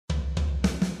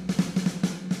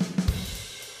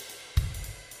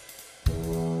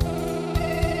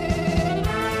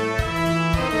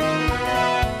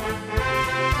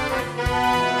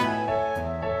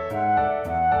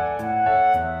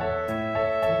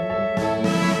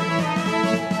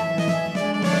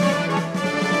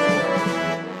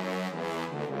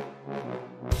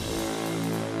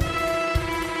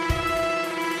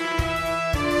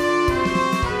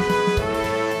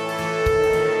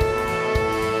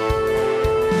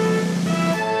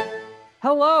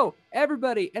Hello,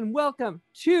 everybody, and welcome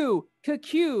to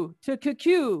QQ, the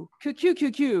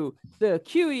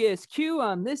Qiest Q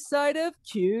on this side of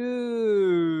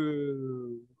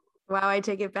Q. Wow, I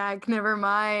take it back. Never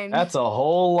mind. That's a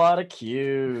whole lot of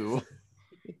Q.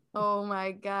 Oh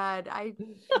my god, I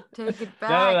take it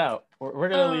back. No. We're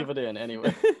gonna leave it in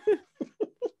anyway.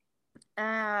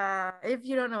 If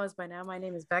you don't know us by now, my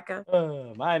name is Becca.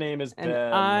 My name is And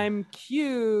Ben. I'm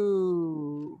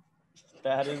Q.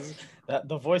 That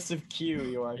the voice of Q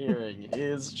you are hearing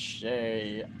is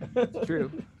Shay.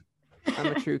 True. I'm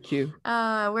a true Q.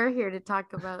 We're here to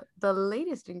talk about the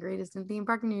latest and greatest in theme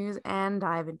park news and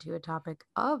dive into a topic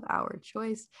of our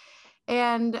choice.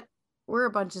 And we're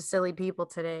a bunch of silly people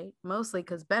today, mostly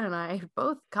because Ben and I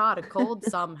both caught a cold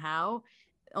somehow.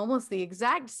 Almost the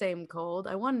exact same cold.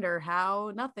 I wonder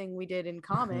how. Nothing we did in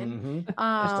common. This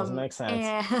doesn't make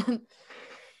sense.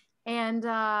 And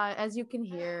as you can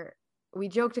hear, we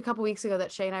joked a couple weeks ago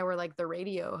that Shay and I were like the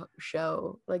radio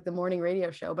show, like the morning radio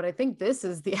show. But I think this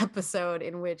is the episode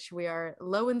in which we are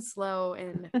low and slow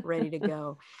and ready to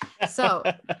go. So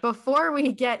before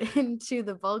we get into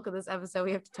the bulk of this episode,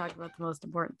 we have to talk about the most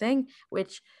important thing,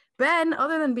 which, Ben,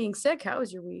 other than being sick, how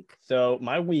was your week? So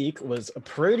my week was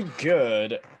pretty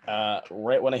good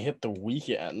right when I hit the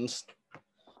weekend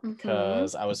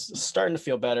because I was starting to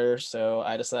feel better. So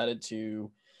I decided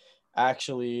to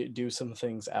actually do some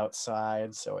things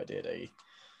outside. So I did a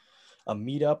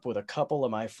meetup with a couple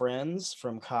of my friends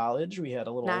from college. We had a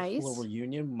little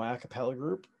reunion with my a cappella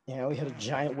group. Yeah, we had a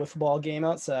giant wiffle ball game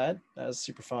outside. That was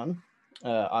super fun.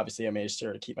 Obviously, I made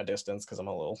sure to keep my distance because I'm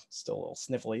still a little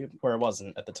sniffly, where I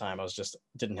wasn't at the time. I was just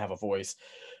didn't have a voice.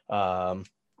 But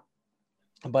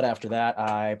after that,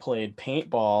 I played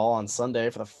paintball on Sunday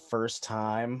for the first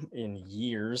time in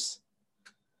years,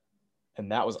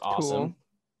 and that was awesome. Cool.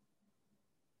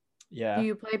 Yeah. Do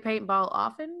you play paintball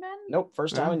often, Ben? Nope,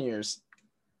 first time in years.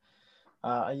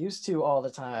 I used to all the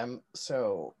time,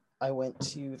 so I went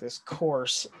to this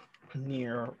course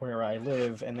near where I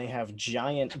live, and they have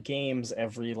giant games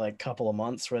every like couple of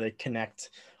months where they connect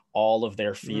all of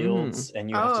their fields, and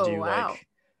you have to do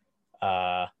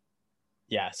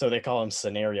so they call them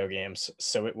scenario games.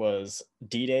 So it was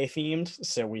D-Day themed,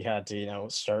 so we had to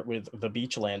start with the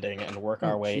beach landing and work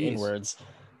our way inwards,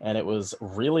 and it was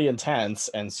really intense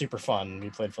and super fun.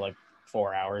 We played for like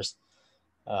 4 hours,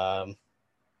 but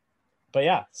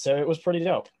yeah, so it was pretty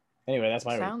dope. Anyway, that's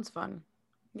my Sounds fun.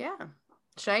 Yeah.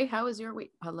 Shay, how was your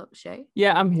week? Hello, Shay.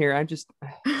 Yeah, I'm here. I just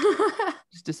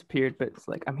disappeared, but it's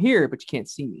like I'm here, but you can't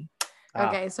see me.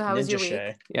 Okay, so how was your week?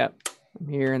 Shay. Yep, I'm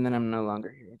here, and then I'm no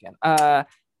longer here again.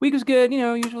 Week was good,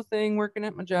 usual thing, working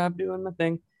at my job, doing my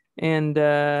thing, and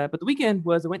but the weekend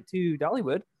was I went to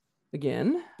Dollywood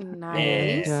again.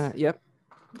 Nice. And, yep.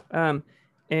 And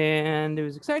it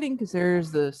was exciting because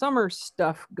there's the summer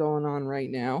stuff going on right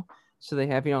now. So they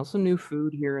have, some new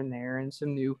food here and there and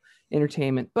some new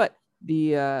entertainment. But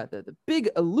the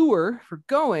big allure for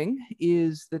going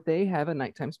is that they have a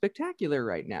nighttime spectacular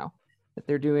right now that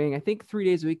they're doing, I think 3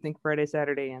 days a week, I think Friday,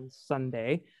 Saturday, and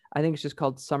Sunday. I think it's just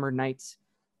called Summer Nights.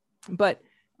 But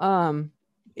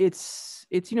it's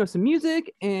some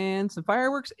music and some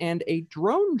fireworks and a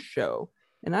drone show.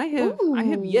 And I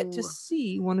have yet to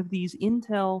see one of these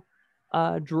Intel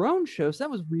drone shows. That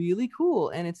was really cool.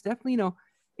 And it's definitely,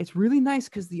 it's really nice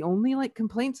because the only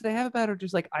complaints that I have about it are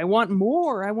just I want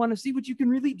more. I want to see what you can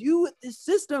really do with this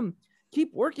system.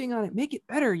 Keep working on it. Make it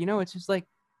better. It's just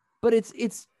but it's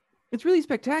really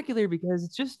spectacular because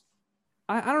it's just,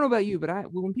 I don't know about you, but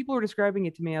when people were describing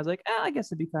it to me, I was like, I guess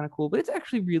it'd be kind of cool. But it's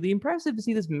actually really impressive to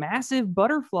see this massive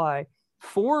butterfly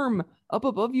form up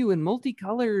above you in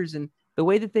multicolors, and the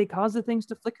way that they cause the things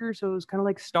to flicker, so it was kind of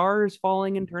like stars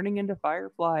falling and turning into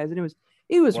fireflies, and it was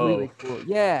really cool.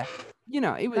 Yeah,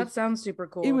 it was. That sounds super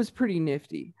cool. It was pretty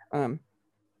nifty.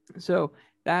 So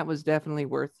that was definitely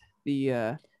worth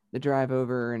the drive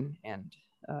over, and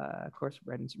of course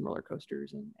riding some roller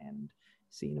coasters and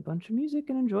seeing a bunch of music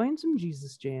and enjoying some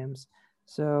Jesus jams.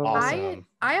 So awesome.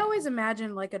 I always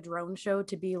imagine a drone show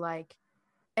to be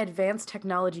advanced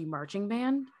technology marching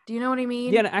band. Do you know what I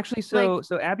mean? Yeah, actually, so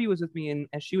Abby was with me, and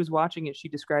as she was watching it, she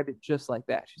described it just like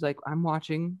that. She's like, I'm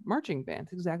watching marching band.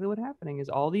 That's exactly what's happening is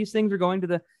all these things are going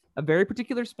to a very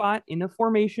particular spot in a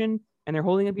formation, and they're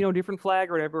holding up, different flag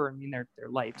or whatever. I mean, they're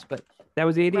lights, but that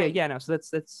was the idea. Right. Yeah, no, so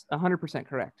that's 100%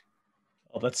 correct.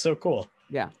 Oh, that's so cool.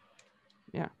 Yeah.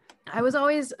 I was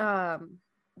always,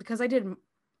 because I did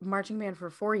marching band for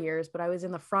 4 years, but I was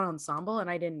in the front ensemble and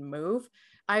I didn't move.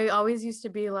 I always used to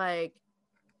be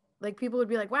like people would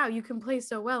be like, wow, you can play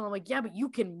so well. I'm like, yeah, but you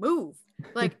can move.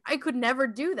 Like I could never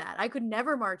do that. I could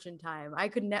never march in time. I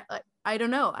could never, I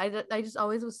don't know. I just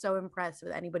always was so impressed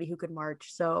with anybody who could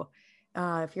march. So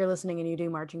if you're listening and you do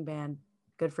marching band,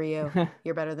 good for you.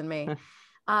 You're better than me.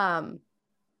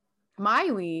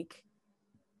 My week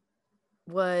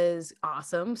was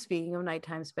awesome. Speaking of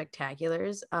nighttime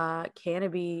spectaculars,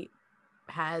 Canopy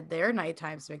had their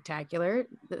nighttime spectacular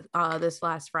this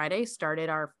last Friday, started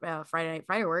our Friday night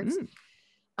fireworks.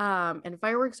 And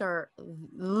fireworks are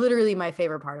literally my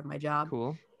favorite part of my job.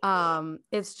 Cool.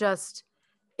 It's just,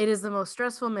 it is the most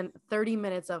stressful 30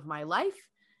 minutes of my life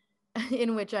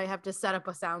in which I have to set up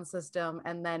a sound system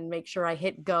and then make sure I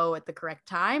hit go at the correct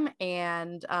time.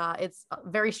 And it's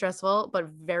very stressful, but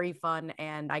very fun.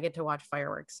 And I get to watch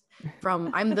fireworks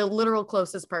I'm the literal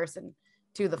closest person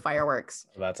to the fireworks.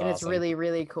 That's and awesome. It's really,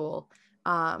 really cool.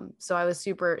 So I was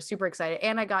super, super excited.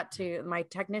 And I got to my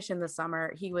technician this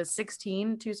summer. He was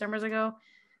 16 2 summers ago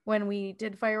when we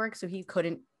did fireworks. So he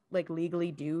couldn't like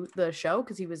legally do the show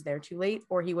because he was there too late,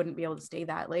 or he wouldn't be able to stay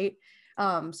that late.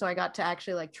 So I got to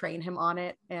actually like train him on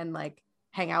it and like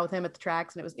hang out with him at the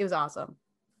tracks, and it was awesome.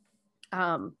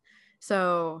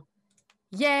 So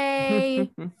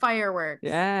yay, fireworks.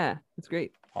 Yeah, that's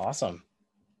great. Awesome.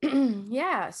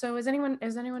 Yeah. So is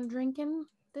anyone drinking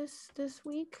this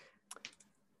week?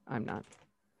 I'm not.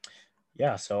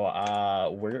 Yeah,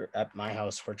 so we're at my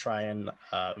house. We're trying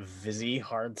Vizzy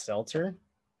hard seltzer,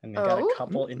 and they got a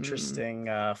couple interesting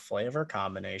flavor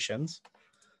combinations.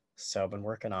 So I've been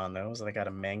working on those. They got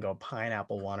a mango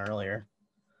pineapple one earlier.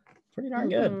 Pretty darn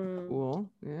good. Cool.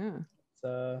 Yeah.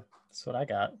 That's what I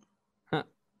got. Huh.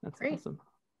 That's great. Awesome.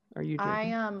 Are you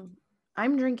drinking?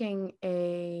 I'm drinking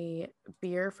a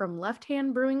beer from Left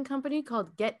Hand Brewing Company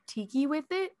called Get Tiki With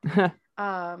It.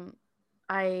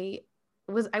 I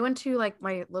went to like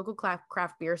my local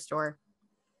craft beer store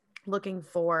looking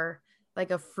for like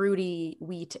a fruity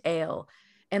wheat ale,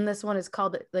 and this one is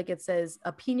called, like it says,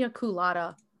 a pina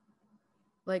colada,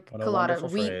 like colada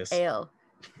wheat phrase. Ale.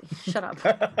 Shut up.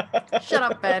 Shut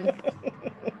up, Ben.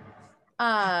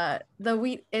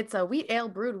 It's a wheat ale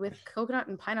brewed with coconut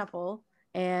and pineapple,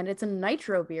 and it's a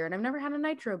nitro beer, and I've never had a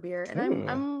nitro beer, and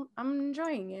I'm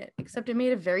enjoying it, except it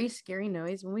made a very scary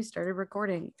noise when we started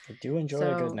recording. I do enjoy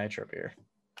a good nitro beer.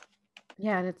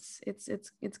 Yeah, and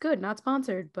it's good. Not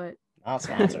sponsored, but not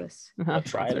sponsored. But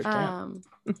try it if you can.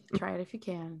 Try it if you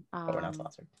can. But we're not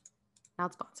sponsored.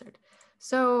 Not sponsored.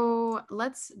 So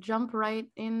let's jump right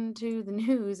into the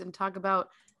news and talk about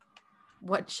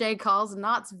what Shay calls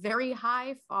Knott's Very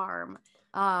High Farm.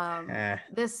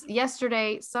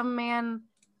 Yesterday, some man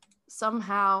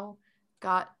somehow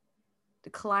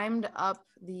climbed up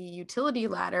the utility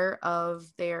ladder of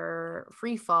their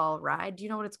free fall ride. Do you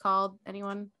know what it's called?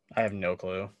 Anyone? I have no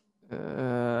clue.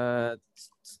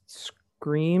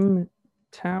 Scream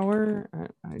Tower.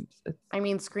 I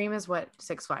mean, Scream is what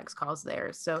Six Flags calls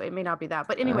theirs, so it may not be that.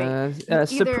 But anyway,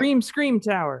 Supreme Scream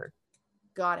Tower.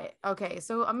 Got it. Okay,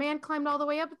 so a man climbed all the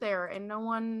way up there and no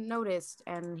one noticed,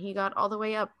 and he got all the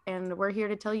way up, and we're here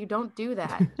to tell you don't do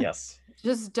that. Yes.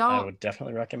 Just don't. I would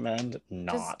definitely recommend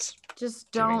not just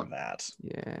don't doing that.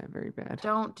 Yeah, very bad.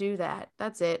 Don't do that.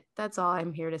 That's it. That's all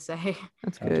I'm here to say.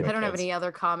 That's good. I don't have any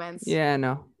other comments. Yeah,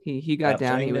 no. He got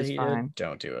down, he was fine.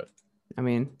 Don't do it. I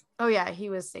mean, oh yeah, he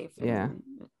was safe. Yeah.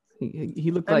 He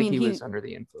looked like he was under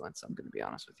the influence, I'm going to be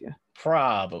honest with you.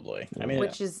 Probably. I mean,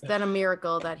 which is then a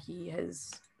miracle that he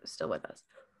is still with us.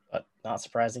 But not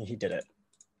surprising he did it.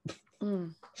 So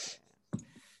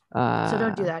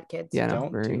don't do that, kids. Yeah,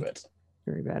 don't do it.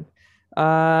 Very bad.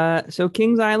 So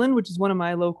Kings Island, which is one of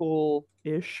my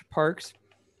local-ish parks,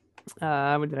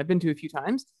 that I've been to a few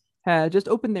times, had just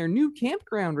opened their new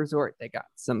campground resort. They got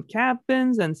some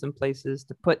cabins and some places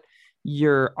to put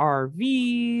your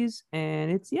RVs,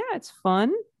 and it's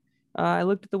fun. I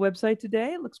looked at the website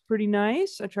today. It looks pretty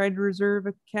nice. I tried to reserve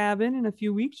a cabin in a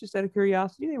few weeks just out of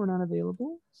curiosity. They were not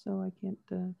available, so I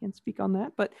can't speak on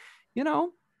that. But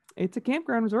it's a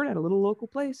campground resort at a little local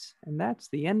place, and that's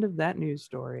the end of that news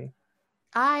story.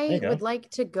 I would like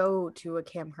to go to a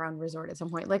campground resort at some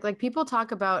point. Like people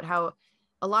talk about how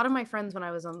a lot of my friends, when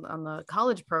I was on the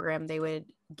college program, they would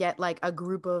get like a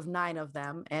group of 9 of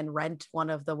them and rent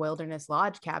one of the Wilderness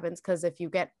Lodge cabins. Because if you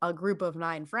get a group of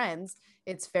 9 friends,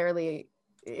 it's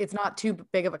not too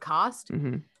big of a cost.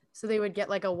 Mm-hmm. So they would get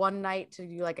like a one night to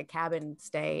do like a cabin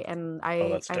stay. And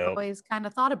I've always kind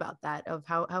of thought about that, of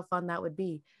how fun that would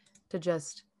be to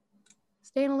just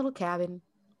stay in a little cabin.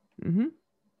 Mm-hmm.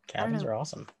 Cabins are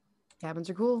awesome.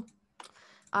 Cabins are cool.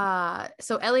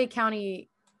 So LA County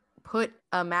put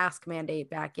a mask mandate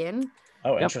back in.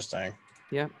 Oh, interesting.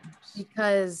 Yeah.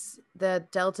 because the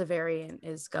Delta variant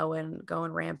is going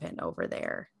rampant over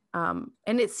there. And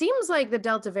it seems like the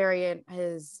Delta variant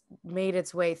has made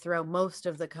its way through most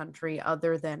of the country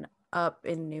other than up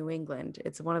in New England.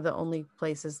 It's one of the only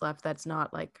places left that's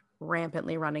not like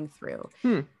rampantly running through.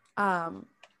 And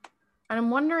I'm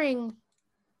wondering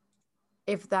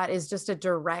if that is just a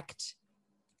direct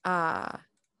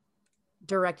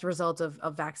result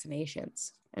of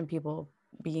vaccinations and people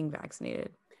being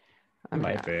vaccinated. It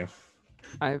might be.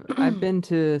 I've been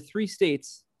to 3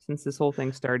 states since this whole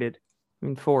thing started. I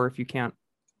mean, 4 if you count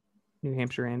New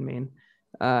Hampshire and Maine.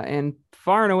 And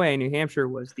far and away, New Hampshire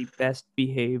was the best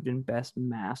behaved and best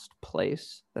masked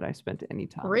place that I spent any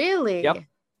time. Really?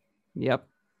 Yep.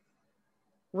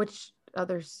 Which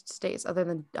other states other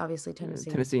than obviously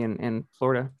Tennessee? Tennessee and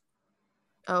Florida.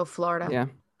 Oh, Florida. Yeah.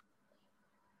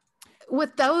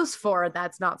 With those 4,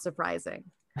 that's not surprising.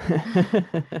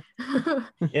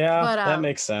 Yeah, but, that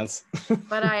makes sense.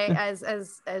 But I, as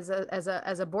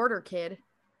a border kid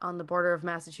on the border of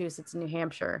Massachusetts and New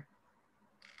Hampshire,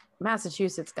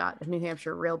 Massachusetts got New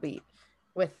Hampshire real beat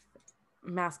with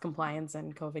mask compliance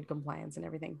and COVID compliance and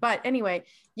everything. But anyway,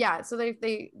 yeah. So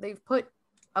they've put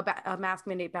a mask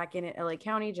mandate back in at LA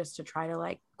County just to try to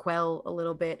like quell a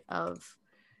little bit of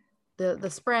the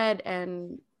spread.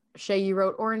 And Shay, you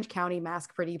wrote Orange County,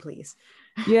 mask pretty, please.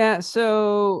 Yeah.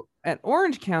 So at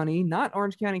Orange County, not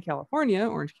Orange County, California,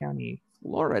 Orange County,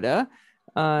 Florida,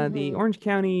 the Orange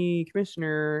County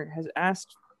commissioner has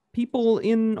asked people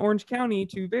in Orange County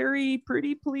to very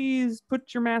pretty please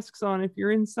put your masks on if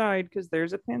you're inside, because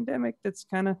there's a pandemic that's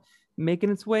kind of making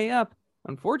its way up.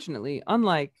 Unfortunately,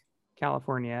 unlike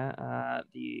California,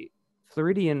 the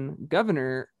Floridian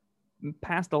governor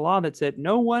passed a law that said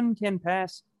no one can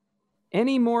pass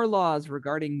any more laws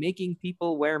regarding making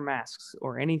people wear masks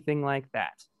or anything like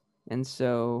that. And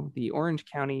so the Orange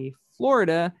County,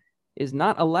 Florida is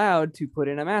not allowed to put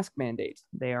in a mask mandate.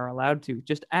 They are allowed to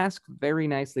just ask very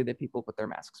nicely that people put their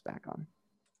masks back on.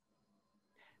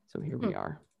 So here we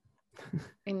are.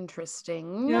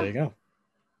 Interesting. There you go.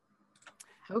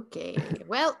 Okay.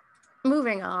 Well,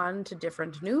 moving on to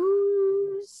different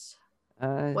news.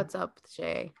 What's up,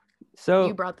 Shay? So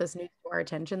you brought this news to our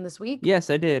attention this week? Yes,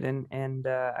 I did. And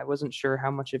I wasn't sure how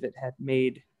much of it had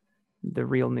made the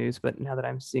real news, but now that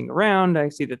I'm seeing around, I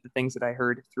see that the things that I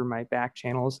heard through my back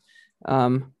channels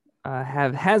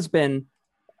has been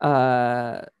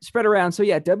spread around. So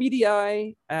yeah,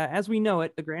 WDI, as we know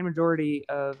it, the grand majority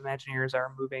of Imagineers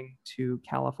are moving to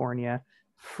California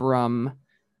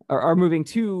are moving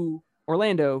to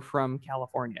Orlando from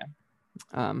California.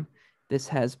 This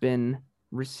has been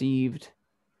received,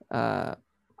 I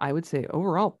would say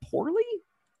overall poorly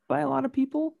by a lot of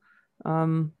people.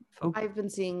 I've been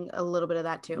seeing a little bit of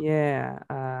that too.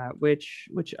 Yeah, which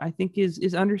I think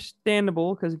is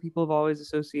understandable, because people have always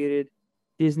associated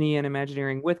Disney and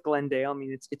Imagineering with Glendale. I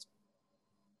mean, it's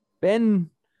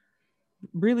been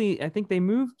really, I think they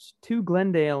moved to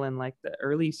Glendale in like the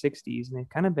early 60s, and they've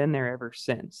kind of been there ever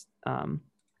since.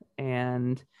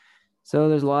 And so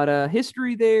there's a lot of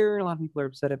history there. A lot of people are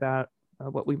upset about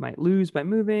what we might lose by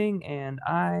moving, and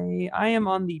I am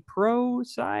on the pro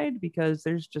side, because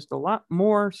there's just a lot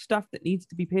more stuff that needs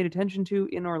to be paid attention to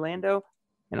in Orlando.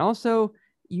 And also,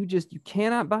 you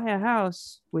cannot buy a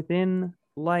house within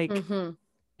like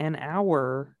an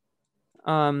hour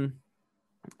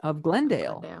of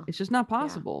Glendale. It's just not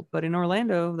possible. Yeah. But in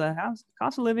Orlando, the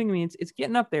cost of living, I mean, it's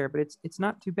getting up there, but it's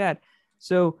not too bad.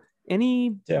 So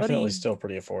definitely still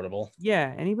pretty affordable.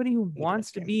 Yeah, anybody who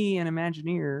wants to be an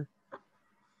Imagineer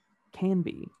can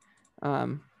be,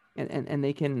 and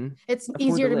they can. It's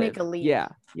easier to make a leap. Yeah,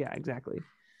 exactly.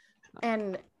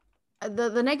 And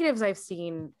the negatives I've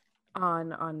seen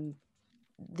on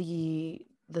the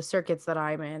circuits that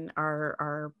I'm in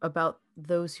are about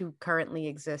those who currently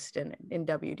exist in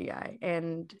WDI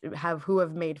and who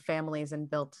have made families and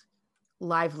built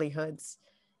livelihoods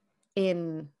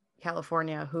in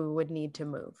California who would need to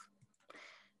move.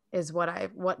 Is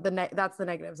that's the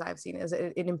negatives I've seen, is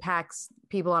it impacts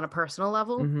people on a personal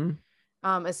level. And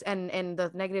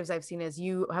the negatives I've seen is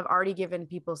you have already given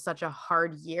people such a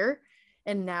hard year,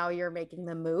 and now you're making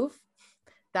them move.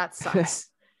 That sucks.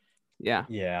 Yeah.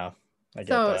 I get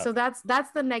that. So that's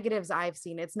the negatives I've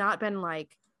seen. It's not been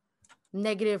like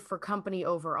negative for company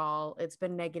overall. It's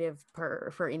been negative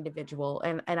for individual,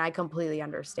 and I completely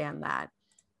understand that.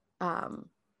 And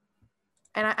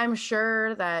I'm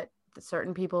sure that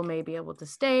certain people may be able to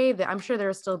stay. I'm sure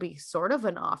there'll still be sort of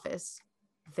an office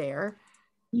there.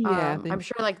 Yeah, I'm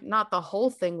sure like not the whole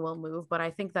thing will move, but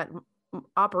I think that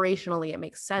operationally it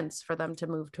makes sense for them to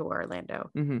move to Orlando.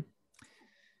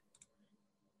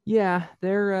 Yeah,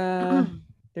 they're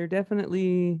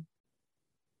definitely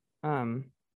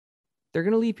they're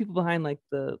gonna leave people behind, like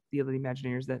the other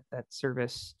Imagineers that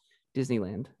service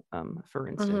Disneyland, for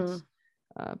instance.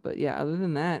 But yeah, other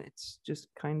than that, it's just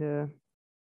kind of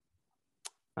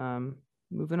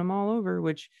moving them all over,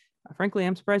 which frankly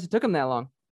I'm surprised it took them that long.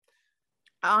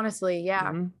 Honestly,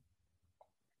 yeah.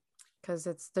 Because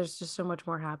there's just so much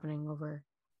more happening over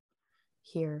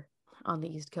here on the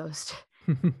East Coast.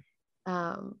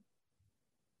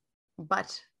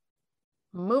 But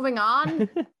moving on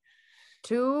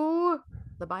to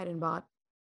the Biden bot.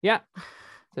 Yeah.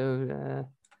 So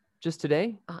just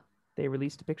today, they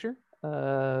released a picture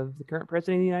of the current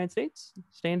president of the United States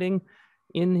standing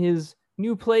in his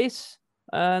new place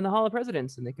in the Hall of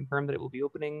Presidents, and they confirmed that it will be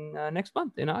opening next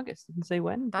month in August. Didn't say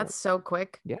when. That's so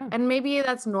quick. Yeah. And maybe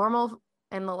that's normal,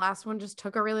 and the last one just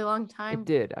took a really long time. It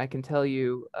did. I can tell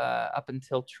you, up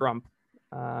until Trump,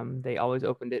 they always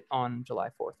opened it on July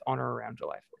 4th, on or around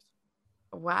July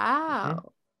 4th.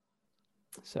 Wow.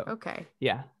 So okay.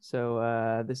 Yeah.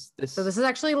 So this So this is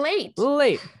actually late. A little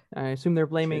late. I assume they're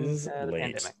blaming the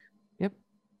pandemic. Yep.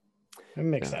 It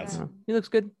makes sense. He looks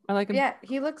good. I like him. Yeah,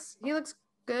 he looks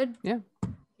good. Yeah.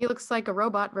 He looks like a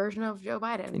robot version of Joe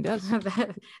Biden. He does.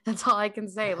 That's all I can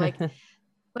say. Like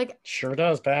sure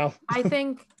does, pal. I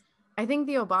think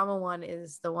the Obama one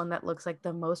is the one that looks like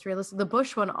the most realistic. The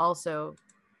Bush one also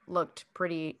looked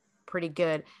pretty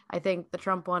good. I think the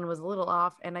Trump one was a little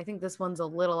off, and I think this one's a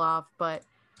little off, but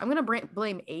I'm gonna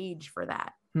blame age for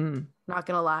that. Not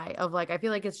gonna lie. I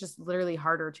feel like it's just literally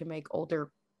harder to make older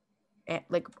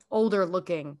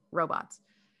looking robots.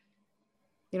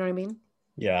 You know what I mean?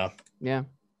 Yeah.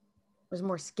 There's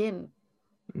more skin,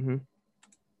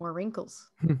 more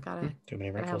wrinkles. Gotta too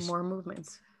many wrinkles. Gotta have more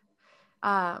movements.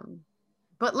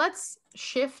 But let's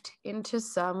shift into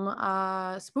some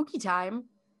spooky time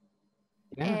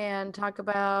and talk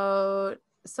about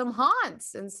some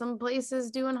haunts and some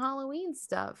places doing Halloween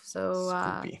stuff. So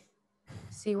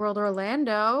SeaWorld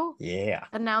Orlando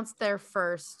announced their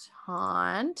first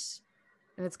haunt,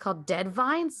 and it's called Dead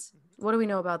Vines. What do we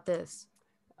know about this?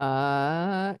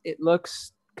 It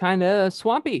looks kind of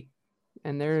swampy,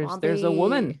 and there's a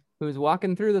woman who's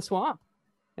walking through the swamp,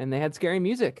 and they had scary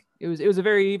music. It was a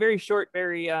very, very short,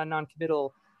 very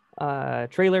non-committal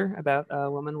trailer about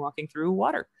a woman walking through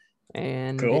water,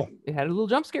 and it had a little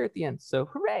jump scare at the end. So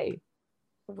hooray!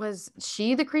 Was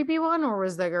she the creepy one, or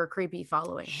was there a creepy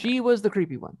following her? She was the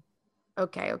creepy one.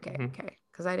 Okay.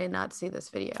 Because I did not see this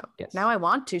video. Yes. Now I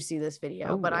want to see this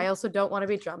video, but I also don't want to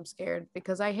be jump scared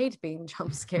because I hate being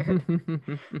jump scared.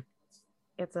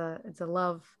 It's a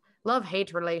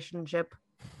love-hate relationship.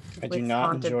 I do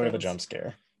not enjoy the jump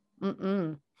scare.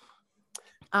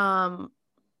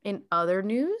 In other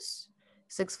news,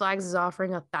 Six Flags is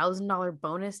offering $1,000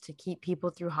 bonus to keep people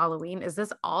through Halloween. Is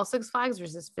this all Six Flags, or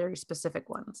is this very specific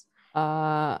ones?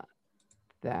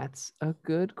 That's a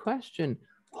good question.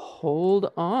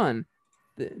 Hold on.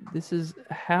 This is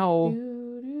how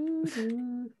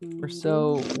we're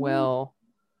so well.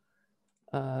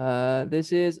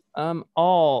 This is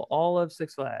all of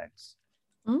Six Flags.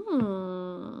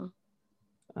 So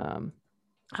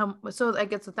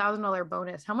like it's $1,000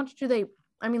 bonus. How much do they?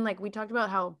 I mean, like we talked about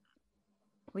how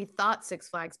we thought Six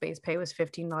Flags base pay was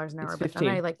 $15 an hour, but then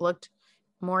I looked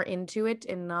more into it,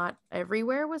 and not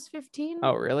everywhere was $15.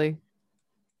 Oh, really?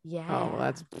 Yeah. Oh, well,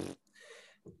 that's.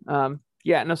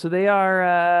 Yeah. No. So they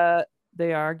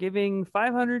are giving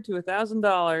 $500 to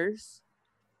 $1,000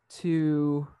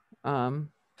 to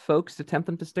folks to tempt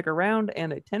them to stick around,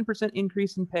 and a 10%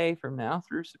 increase in pay from now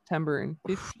through September, and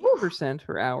 15%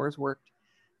 for hours worked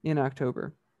in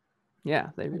October. Yeah.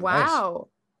 Wow.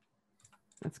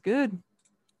 That's good.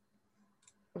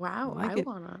 Wow. I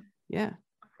wanna. Yeah.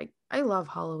 I love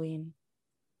Halloween.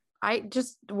 I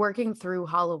just working through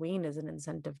Halloween is an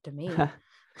incentive to me.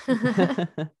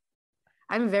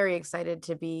 I'm very excited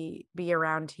to be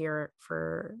around here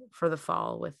for the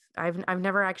fall. I've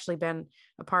never actually been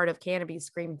a part of Canopy's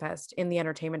Scream Fest in the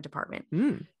entertainment department.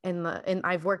 And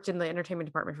I've worked in the entertainment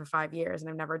department for 5 years, and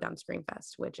I've never done Scream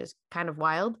Fest, which is kind of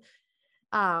wild.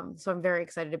 So I'm very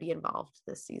excited to be involved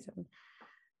this season.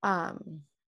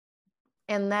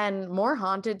 And then more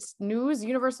haunted news.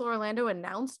 Universal Orlando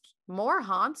announced more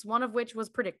haunts, one of which was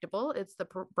predictable. It's the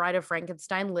Bride of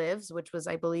Frankenstein Lives, which was,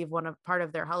 I believe, part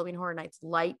of their Halloween Horror Nights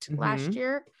Light last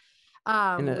year.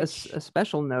 And a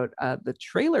special note, the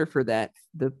trailer for that,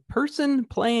 the person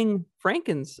playing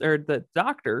the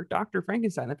Dr.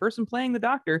 Frankenstein, the person playing the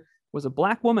doctor was a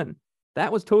Black woman.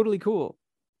 That was totally cool.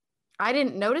 I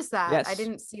didn't notice that. Yes. I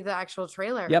didn't see the actual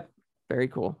trailer. Yep. Very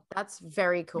cool. That's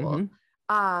very cool.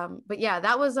 But yeah,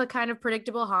 that was a kind of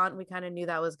predictable haunt. We kind of knew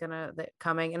that was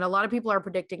coming, and a lot of people are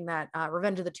predicting that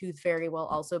Revenge of the Tooth Fairy will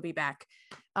also be back,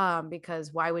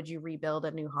 because why would you rebuild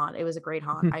a new haunt? It was a great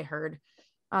haunt. I heard,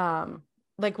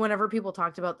 like whenever people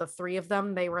talked about the three of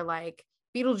them, they were like,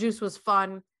 Beetlejuice was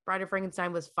fun, Bride of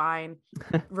Frankenstein was fine,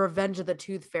 Revenge of the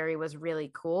Tooth Fairy was really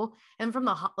cool, and from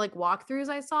the like walkthroughs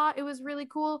I saw, it was really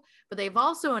cool. But they've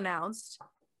also announced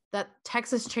that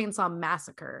Texas Chainsaw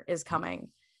Massacre is coming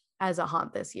as a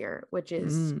haunt this year, which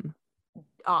is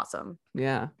awesome.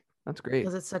 Yeah, that's great,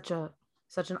 because it's such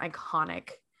an iconic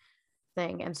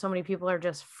thing, and so many people are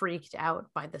just freaked out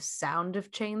by the sound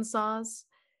of chainsaws.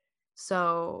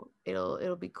 So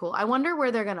it'll be cool. I wonder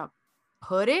where they're gonna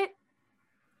put it,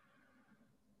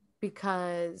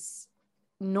 because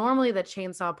normally the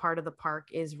chainsaw part of the park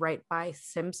is right by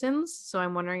Simpsons, so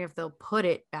I'm wondering if they'll put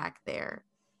it back there,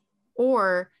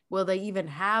 or will they even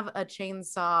have a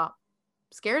chainsaw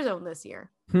scare zone this year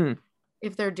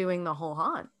if they're doing the whole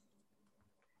haunt.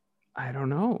 I don't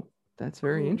know. That's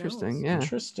very interesting. Yeah,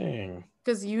 interesting,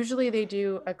 because usually they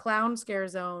do a clown scare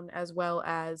zone as well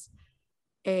as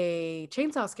a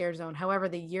chainsaw scare zone. However,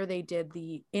 the year they did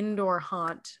the indoor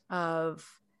haunt of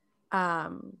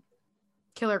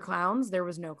killer clowns, there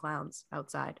was no clowns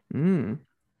outside.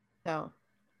 So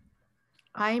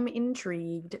I'm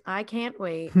intrigued. I can't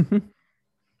wait.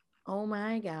 Oh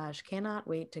my gosh, cannot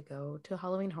wait to go to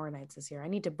Halloween Horror Nights this year. I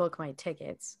need to book my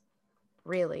tickets,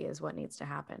 really, is what needs to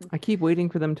happen. I keep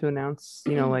waiting for them to announce,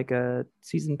 like a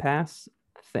season pass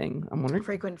thing. I'm wondering.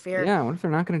 Frequent Fear. Yeah, I wonder if they're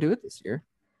not going to do it this year.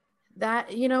 That,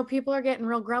 people are getting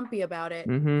real grumpy about it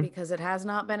because it has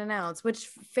not been announced, which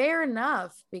fair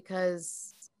enough,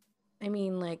 because, I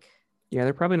mean, like... Yeah,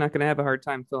 they're probably not going to have a hard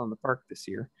time filling the park this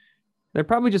year. They're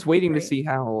probably just waiting to see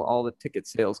how all the ticket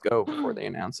sales go before they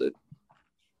announce it.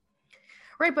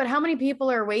 Right, but how many people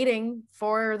are waiting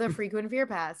for the Frequent Fear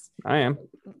Pass? I am.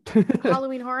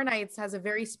 Halloween Horror Nights has a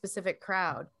very specific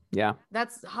crowd. Yeah.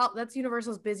 That's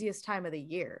Universal's busiest time of the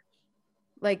year.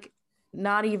 Like,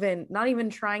 not even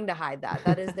trying to hide that.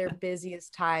 That is their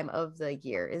busiest time of the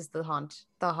year, is the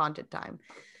haunted time.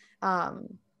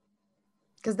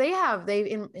 Because they've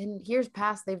in years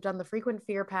past, they've done the Frequent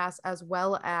Fear Pass as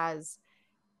well as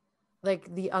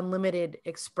like the unlimited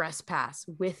express pass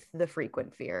with the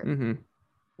Frequent Fear.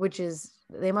 Which is,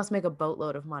 they must make a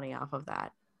boatload of money off of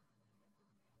that.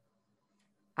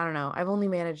 I don't know. I've only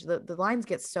managed, the lines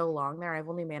get so long there. I've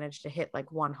only managed to hit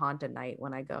like one haunt a night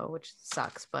when I go, which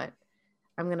sucks, but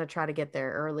I'm going to try to get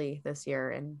there early this year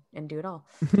and do it all.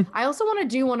 I also want to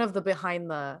do one of the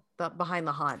behind the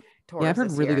haunt tours. Yeah, I've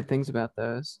heard really good things about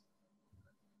those.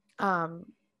 And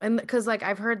because like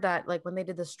I've heard that like when they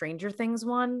did the Stranger Things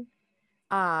one,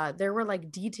 there were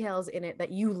like details in it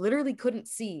that you literally couldn't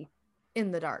see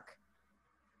in the dark.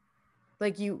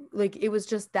 Like it was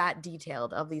just that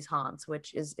detailed of these haunts,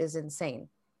 which is insane,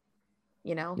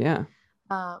 Yeah.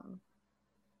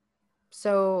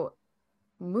 So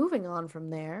moving on from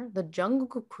there, the Jungle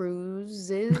Cruise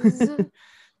is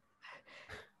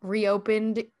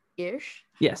reopened ish.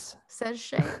 Yes, says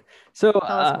Shay. So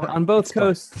on both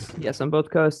coasts,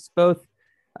 both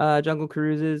Jungle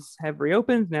Cruises have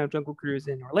reopened. Now Jungle Cruise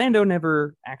in Orlando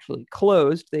never actually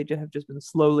closed. They have just been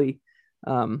slowly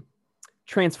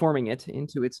transforming it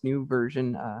into its new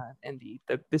version. And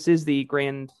this is the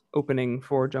grand opening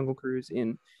for Jungle Cruise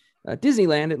in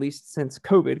Disneyland, at least since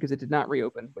COVID, because it did not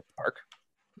reopen with the park.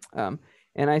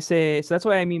 And I say, so that's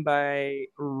what I mean by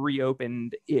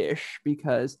reopened-ish,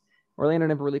 because Orlando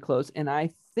never really closed. And I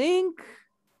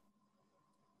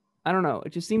don't know,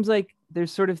 it just seems like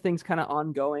there's sort of things kind of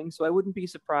ongoing. So I wouldn't be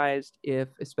surprised if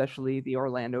especially the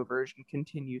Orlando version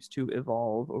continues to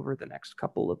evolve over the next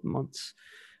couple of months.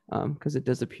 Because it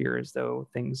does appear as though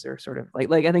things are sort of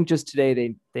like I think just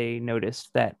today they noticed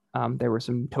that there were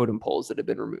some totem poles that had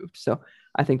been removed. So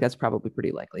I think that's probably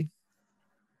pretty likely.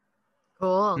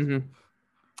 Cool.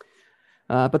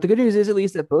 But the good news is at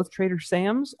least that both Trader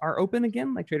Sam's are open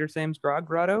again, like Trader Sam's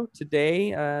Grotto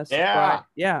today.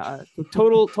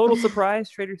 Total surprise.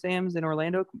 Trader Sam's in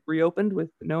Orlando reopened with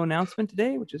no announcement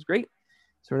today, which is great.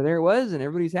 Sort of there it was, and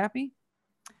everybody's happy.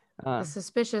 The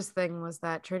suspicious thing was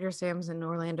that Trader Sam's in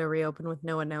Orlando reopened with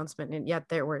no announcement, and yet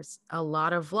there was a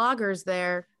lot of vloggers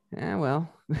there. Yeah, well,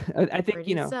 I think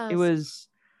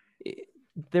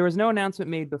there was no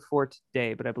announcement made before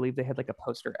today, but I believe they had like a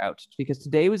poster out because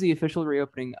today was the official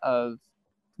reopening of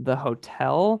the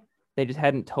hotel. They just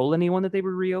hadn't told anyone that they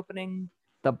were reopening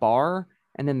the bar,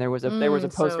 and then there was a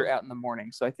poster out in the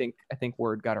morning. So I think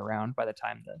word got around by the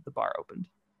time the bar opened.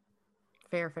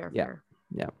 Fair.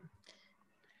 Yeah.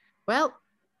 Well,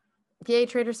 yay,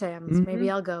 Trader Sam's. Maybe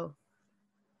I'll go.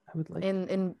 would like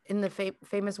in the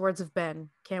famous words of Ben.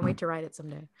 Can't wait to ride it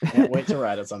someday. Can't wait to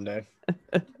ride it someday.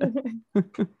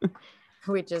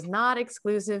 Which is not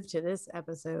exclusive to this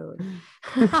episode.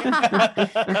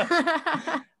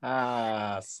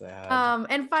 Sad.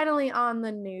 And finally on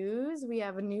the news, we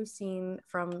have a new scene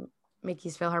from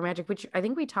Mickey's PhilharMagic, which I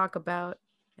think we talked about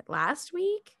last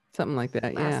week. Something like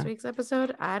that, last week's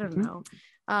episode. I don't know.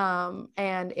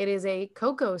 And it is a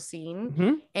Coco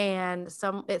scene, and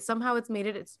somehow it's made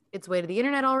its way to the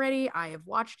internet already. I have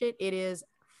watched it. It is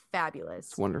fabulous.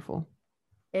 It's wonderful.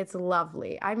 It's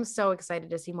lovely. I'm so excited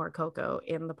to see more Coco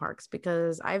in the parks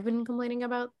because I've been complaining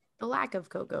about the lack of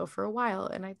Coco for a while,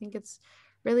 and I think it's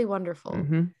really wonderful.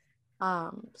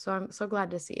 So I'm so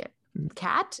glad to see it.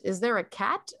 Cat? Is there a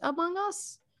cat among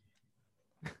us?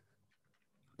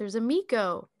 There's a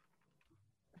Miko.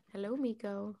 Hello,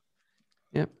 Miko.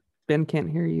 Yep. Ben can't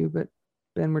hear you, but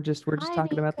Ben, we're just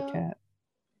talking about the cat.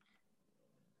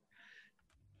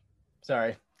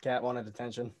 Sorry, cat wanted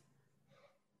attention.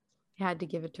 Had to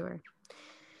give it to her.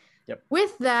 Yep.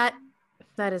 With that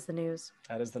is the news.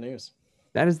 That is the news.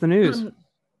 That is the news.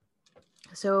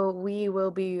 So we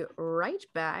will be right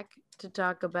back to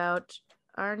talk about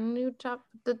our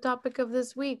the topic of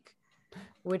this week,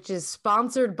 which is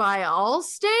sponsored by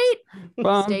Allstate.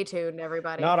 Stay tuned,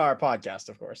 everybody. Not our podcast,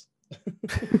 of course.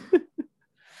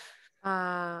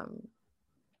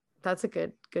 That's a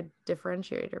good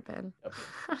differentiator, Ben.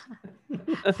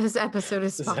 Yep. This episode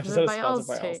is sponsored by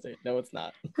Allstate. No, it's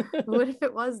not. What if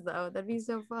it was, though? That'd be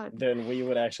so fun. Then we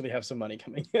would actually have some money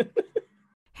coming in.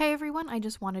 Hey everyone, I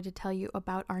just wanted to tell you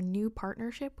about our new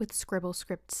partnership with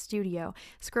ScribbleScript Studio.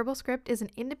 ScribbleScript is an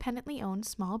independently owned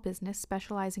small business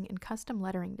specializing in custom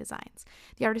lettering designs.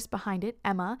 The artist behind it,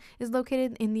 Emma, is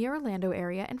located in the Orlando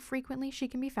area, and frequently she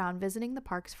can be found visiting the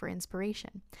parks for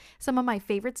inspiration. Some of my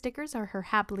favorite stickers are her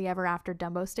Happily Ever After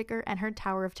Dumbo sticker and her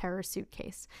Tower of Terror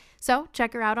suitcase. So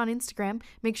check her out on Instagram,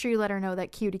 make sure you let her know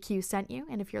that Q2Q sent you,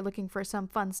 and if you're looking for some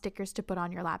fun stickers to put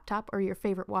on your laptop or your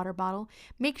favorite water bottle,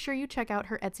 make sure you check out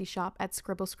her Etsy shop at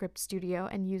ScribbleScript Studio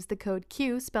and use the code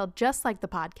Q, spelled just like the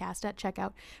podcast, at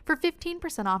checkout for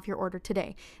 15% off your order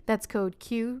today. That's code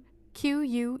Q,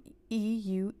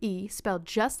 Q-U-E-U-E, spelled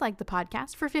just like the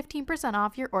podcast, for 15%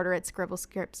 off your order at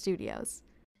ScribbleScript Studios.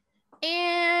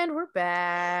 And we're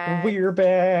back. We're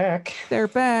back. They're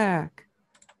back.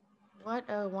 What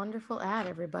a wonderful ad,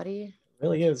 everybody. It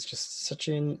really is just such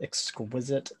an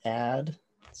exquisite ad.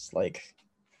 It's like,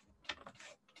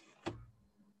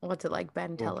 what's it like,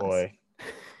 Ben? Tell us. Us.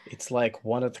 It's like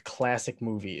one of the classic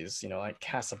movies, like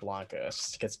Casablanca. It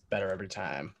just gets better every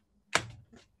time.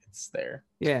 It's there.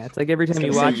 Yeah, it's like every time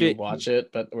you watch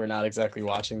it, but we're not exactly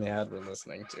watching the ad, we're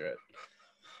listening to it.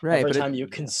 Right. Every time you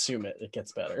consume it, it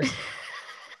gets better.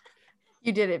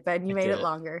 You did it, Ben. You made it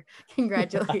longer.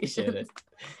 Congratulations. I did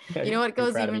it. You know what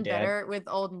goes even better with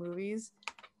old movies?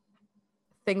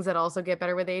 Things that also get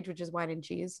better with age, which is wine and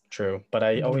cheese. True, but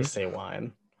I always say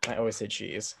wine. I always say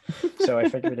cheese. So I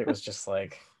figured it was just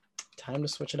like time to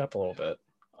switch it up a little bit.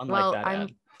 Unlike that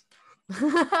ad.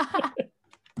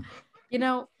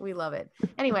 We love it.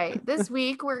 Anyway, this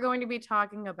week we're going to be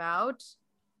talking about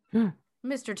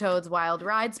Mr. Toad's Wild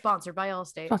Ride, sponsored by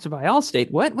Allstate. Sponsored by Allstate?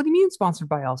 What? What do you mean sponsored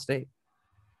by Allstate?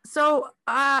 So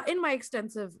in my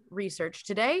extensive research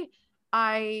today,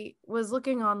 I was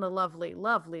looking on the lovely,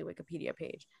 lovely Wikipedia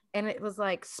page, and it was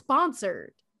like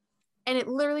sponsored. And it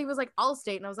literally was like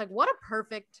Allstate. And I was like, what a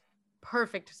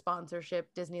perfect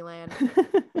sponsorship, Disneyland.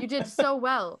 You did so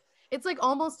well. It's like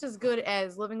almost as good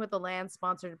as Living with the Land,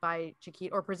 sponsored by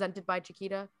Chiquita, or presented by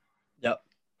Chiquita. Yep.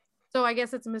 So I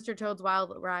guess it's Mr. Toad's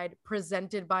Wild Ride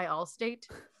presented by Allstate.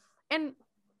 And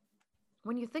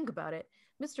when you think about it,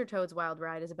 Mr. Toad's Wild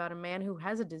Ride is about a man who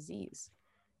has a disease.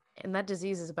 And that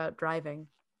disease is about driving.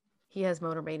 He has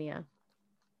motor mania.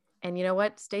 And you know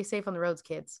what? Stay safe on the roads,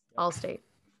 kids. Allstate.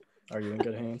 Are you in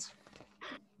good hands?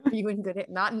 Are you in good hands?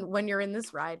 Not when you're in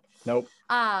this ride. Nope.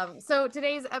 So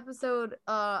today's episode,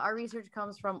 our research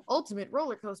comes from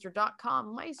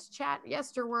ultimaterollercoaster.com, Mice Chat,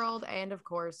 Yesterworld, and of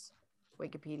course,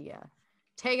 Wikipedia.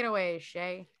 Take it away,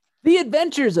 Shay. The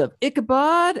Adventures of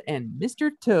Ichabod and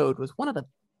Mr. Toad was one of the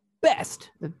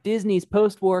best of Disney's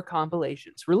post-war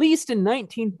compilations. Released in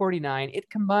 1949, it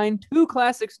combined two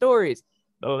classic stories,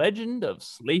 The Legend of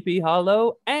Sleepy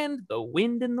Hollow and The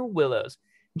Wind in the Willows.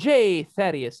 J.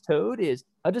 Thaddeus Toad is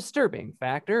a disturbing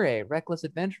factor, a reckless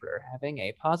adventurer having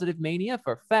a positive mania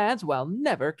for fads while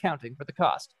never counting for the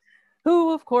cost,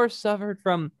 who, of course, suffered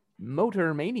from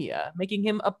motor mania, making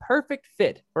him a perfect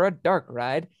fit for a dark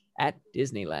ride at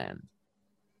Disneyland.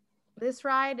 This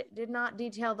ride did not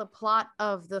detail the plot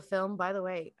of the film. By the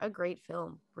way, a great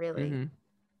film, really.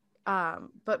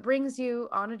 but brings you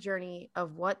on a journey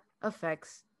of what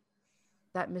effects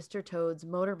that Mr. Toad's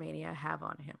motor mania have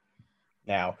on him.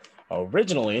 Now,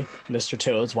 originally, Mr.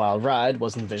 Toad's Wild Ride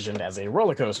was envisioned as a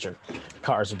roller coaster.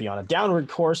 Cars would be on a downward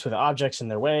course with objects in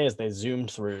their way as they zoomed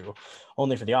through,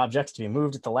 only for the objects to be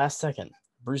moved at the last second.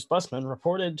 Bruce Bussman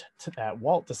reported that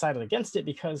Walt decided against it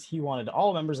because he wanted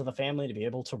all members of the family to be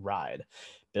able to ride.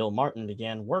 Bill Martin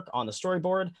began work on the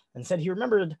storyboard and said he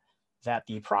remembered that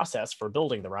the process for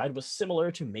building the ride was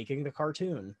similar to making the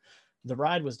cartoon. The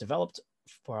ride was developed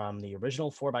from the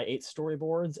original 4x8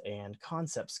 storyboards and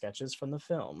concept sketches from the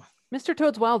film. Mr.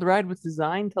 Toad's Wild Ride was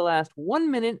designed to last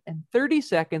 1 minute and 30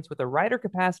 seconds with a rider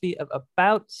capacity of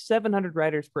about 700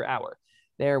 riders per hour.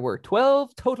 There were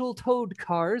 12 total Toad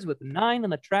cars with 9 on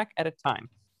the track at a time.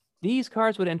 These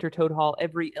cars would enter Toad Hall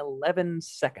every 11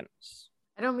 seconds.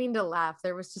 I don't mean to laugh.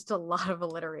 There was just a lot of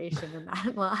alliteration in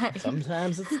that line.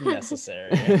 Sometimes it's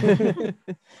necessary.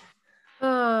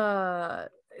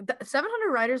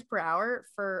 700 riders per hour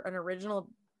for an original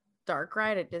dark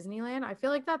ride at Disneyland. I feel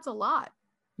like that's a lot.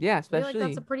 Yeah, especially. I feel like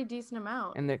that's a pretty decent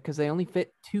amount. And because they only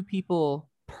fit 2 people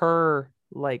per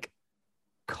like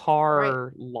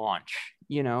car launch,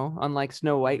 you know, unlike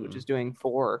Snow White, which is doing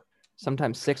 4,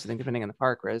 sometimes 6, I think, depending on the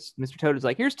park. Whereas Mr. Toad is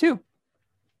like, here's 2.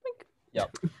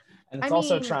 Yep. And it's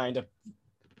also trying to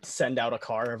send out a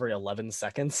car every 11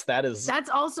 seconds. That's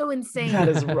also insane. That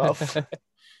is rough.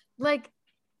 Like,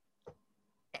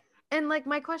 and like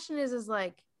my question is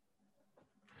like,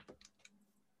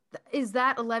 is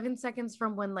that 11 seconds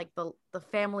from when like the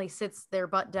family sits their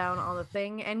butt down on the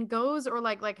thing and goes, or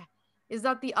like is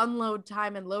that the unload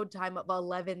time and load time of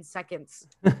 11 seconds?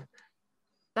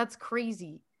 That's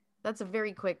crazy. That's a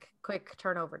very quick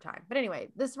turnover time. But anyway,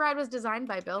 this ride was designed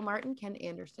by Bill Martin, Ken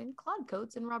Anderson, Claude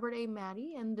Coates, and Robert A.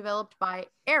 Matty, and developed by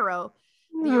Arrow.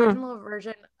 The original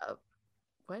version of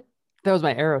what? That was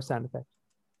my Arrow sound effect.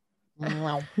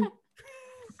 Okay.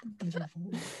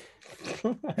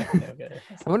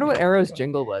 I wonder what Arrow's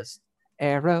jingle was.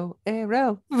 Arrow,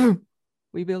 Arrow,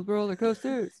 we build roller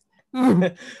coasters.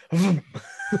 Oh,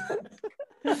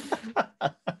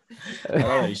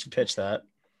 you should pitch that.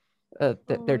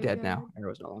 They're dead now.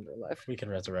 Arrow's no longer alive. We can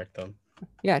resurrect them.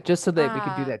 Yeah, just so that we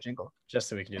can do that jingle. Just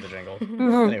so we can do the jingle.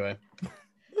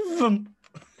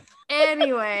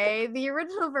 Anyway, the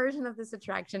original version of this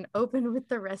attraction opened with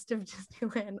the rest of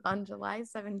Disneyland on July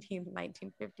 17th,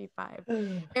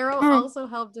 1955. Arrow also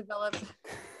helped develop.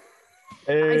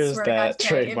 There's that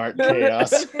trademark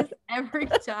chaos. Every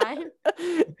time.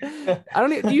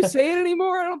 Do you say it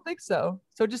anymore? I don't think so.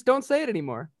 So just don't say it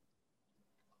anymore.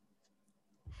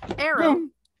 Arrow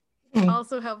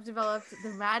also helped develop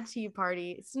the Mad Tea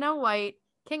Party, Snow White,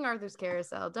 King Arthur's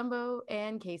Carousel, Dumbo,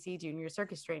 and Casey Jr.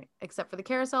 Circus Train. Except for the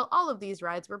carousel, all of these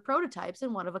rides were prototypes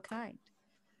and one of a kind.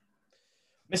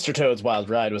 Mr. Toad's Wild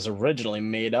Ride was originally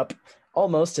made up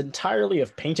almost entirely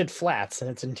of painted flats in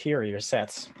its interior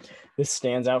sets. This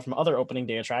stands out from other opening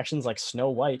day attractions like Snow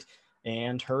White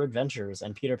and Her Adventures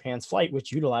and Peter Pan's Flight,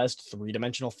 which utilized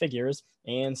 3-dimensional figures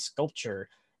and sculpture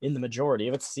in the majority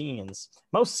of its scenes.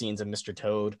 Most scenes of Mr.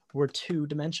 Toad were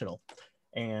 2-dimensional.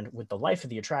 And with the life of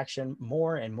the attraction,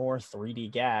 more and more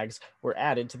 3D gags were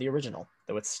added to the original,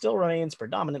 though it still remains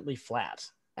predominantly flat.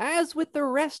 As with the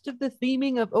rest of the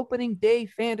theming of opening day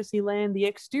Fantasyland, the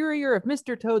exterior of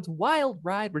Mr. Toad's Wild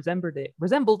Ride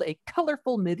resembled a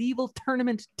colorful medieval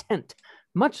tournament tent,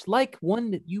 much like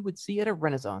one that you would see at a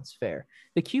Renaissance fair.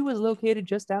 The queue was located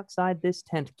just outside this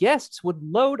tent. Guests would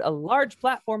load a large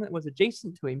platform that was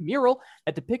adjacent to a mural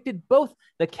that depicted both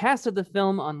the cast of the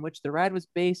film on which the ride was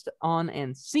based on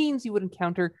and scenes you would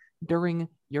encounter during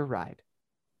your ride.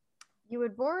 You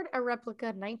would board a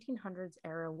replica 1900s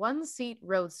era 1-seat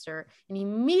roadster and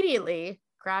immediately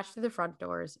crash through the front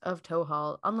doors of Tow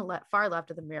Hall on the far left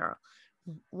of the mural.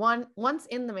 Once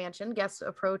in the mansion, guests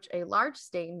approach a large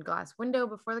stained glass window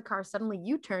before the car suddenly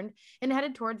U-turned and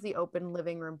headed towards the open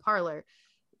living room parlor,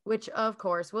 which of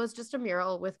course was just a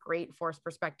mural with great forced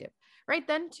perspective. Right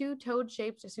then, 2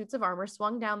 toad-shaped suits of armor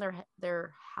swung down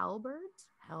their halberds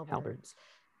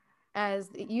as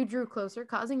you drew closer,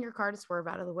 causing your car to swerve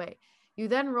out of the way. You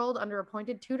then rolled under a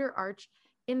pointed Tudor arch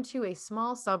into a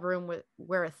small subroom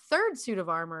where a 3rd suit of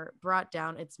armor brought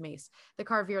down its mace. The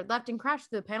car veered left and crashed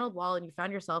through the paneled wall, and you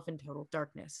found yourself in total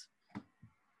darkness.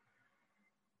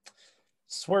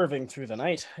 Swerving through the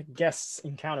night, guests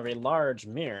encounter a large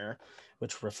mirror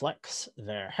which reflects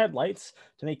their headlights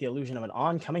to make the illusion of an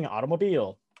oncoming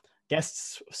automobile.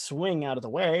 Guests swing out of the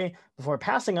way before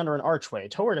passing under an archway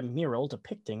toward a mural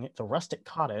depicting the rustic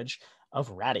cottage of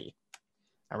Ratty.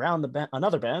 Around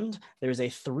another bend, there is a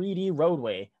 3D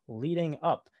roadway leading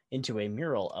up into a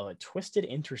mural of a twisted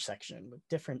intersection with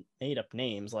different made-up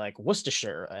names like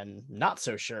Worcestershire and Not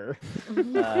So Sure.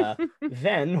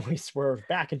 Then we swerved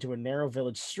back into a narrow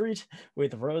village street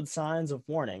with road signs of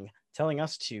warning, telling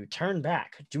us to turn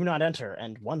back, do not enter,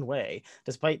 and one way.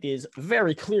 Despite these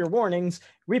very clear warnings,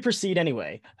 we proceed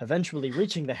anyway, eventually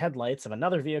reaching the headlights of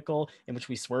another vehicle in which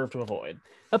we swerve to avoid.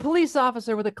 A police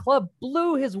officer with a club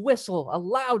blew his whistle, a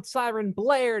loud siren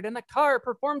blared, and the car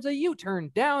performs a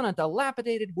U-turn down a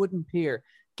dilapidated wooden pier.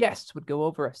 Guests would go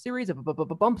over a series of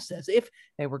bumps as if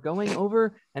they were going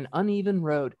over an uneven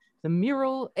road. A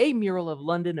mural of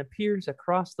London appears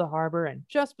across the harbor, and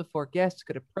just before guests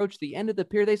could approach the end of the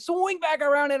pier, they swing back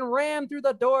around and ram through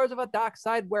the doors of a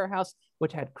dockside warehouse,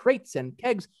 which had crates and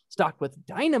kegs stocked with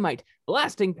dynamite,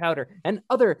 blasting powder, and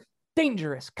other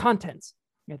dangerous contents.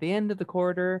 At the end of the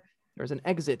corridor, there was an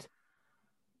exit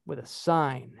with a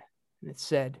sign, and it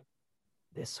said,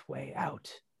 "This way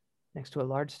out," next to a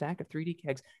large stack of 3D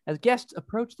kegs. As guests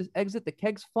approach this exit, the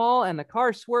kegs fall, and the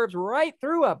car swerves right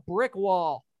through a brick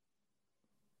wall.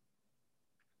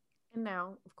 And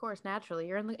now, of course, naturally,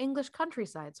 you're in the English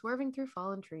countryside, swerving through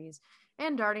fallen trees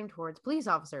and darting towards police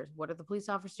officers. What are the police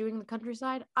officers doing in the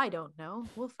countryside? I don't know.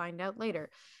 We'll find out later.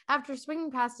 After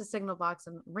swinging past a signal box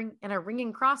and a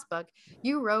ringing crossbuck,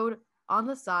 you rode on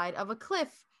the side of a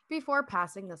cliff before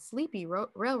passing a sleepy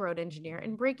railroad engineer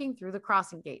and breaking through the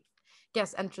crossing gate.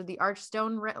 Guests enter the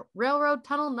Archstone Railroad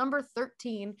Tunnel number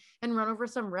 13 and run over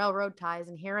some railroad ties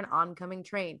and hear an oncoming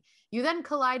train. You then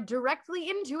collide directly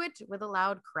into it with a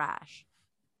loud crash.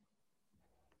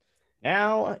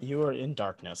 Now you are in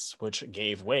darkness, which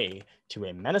gave way to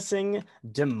a menacing,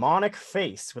 demonic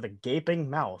face with a gaping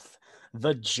mouth.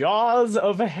 The jaws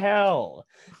of hell.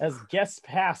 As guests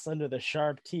pass under the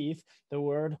sharp teeth, the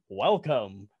word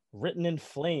 "welcome," written in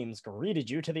flames, greeted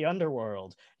you to the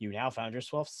underworld. You now found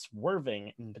yourself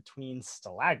swerving in between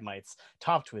stalagmites,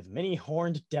 topped with many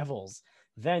horned devils.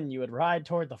 Then you would ride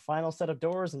toward the final set of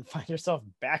doors and find yourself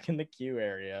back in the queue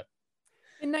area.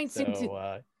 In 19...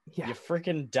 You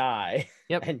freaking die.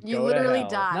 Yep. And you go literally to hell.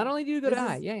 die. Not only do you go to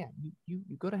die, you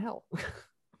go to hell.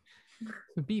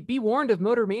 Be warned of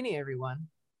Motor Mania, everyone.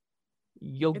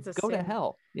 You'll go to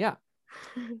hell. Yeah.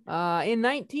 In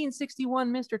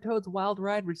 1961, Mr. Toad's Wild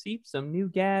Ride received some new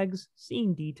gags,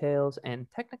 scene details, and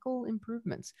technical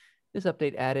improvements. This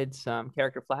update added some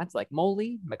character flats like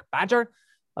Molly, McBadger,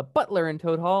 a butler in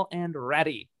Toad Hall, and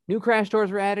Ratty. New crash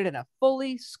doors were added, and a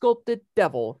fully sculpted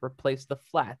devil replaced the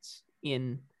flats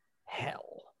in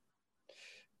hell.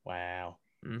 Wow.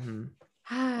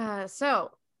 Mm-hmm.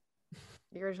 So,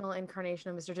 the original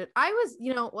incarnation of Mr. Toad. I was,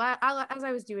 as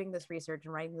I was doing this research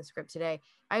and writing the script today,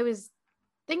 I was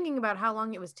thinking about how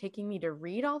long it was taking me to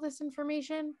read all this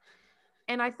information.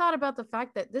 And I thought about the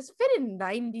fact that this fit in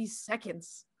 90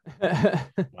 seconds.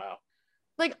 Wow.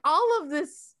 Like, all of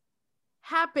this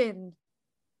happened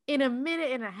in a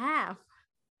minute and a half.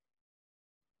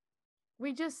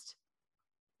 We just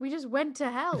went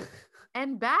to hell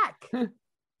and back.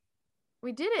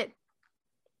 We did it.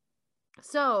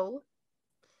 So,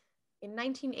 in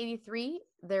 1983,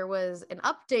 there was an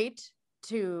update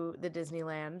to the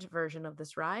Disneyland version of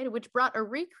this ride, which brought a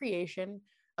recreation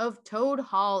of Toad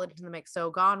Hall into the mix.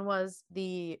 So gone was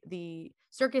the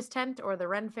circus tent or the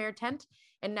Ren Fair tent,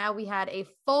 and now we had a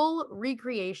full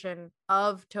recreation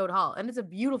of Toad Hall, and it's a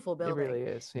beautiful building. It really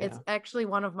is. Yeah. It's actually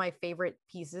one of my favorite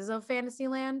pieces of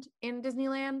Fantasyland in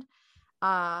Disneyland.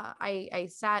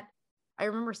 I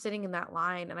remember sitting in that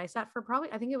line, and I sat for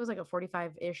probably, I think it was like a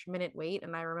 45-ish minute wait,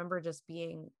 and I remember just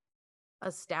being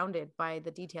astounded by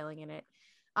the detailing in it.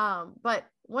 But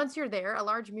once you're there, a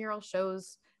large mural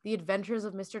shows the adventures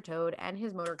of Mr. Toad and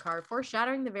his motor car,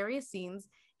 foreshadowing the various scenes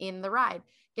in the ride.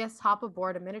 Guests hop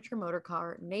aboard a miniature motor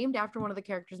car named after one of the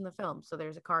characters in the film. So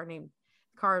there's a car named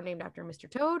after Mr.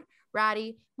 Toad,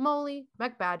 Ratty, Molly,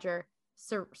 McBadger,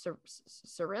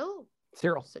 Cyril,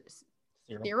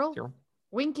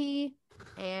 Winky,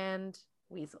 and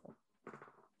Weasel.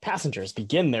 Passengers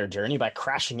begin their journey by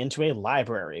crashing into a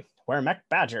library, where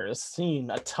McBadger is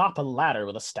seen atop a ladder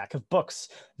with a stack of books.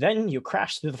 Then you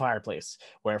crash through the fireplace,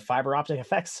 where fiber optic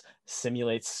effects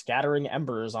simulate scattering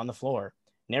embers on the floor.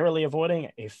 Narrowly avoiding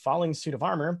a falling suit of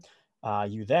armor,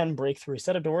 you then break through a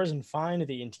set of doors and find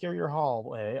the interior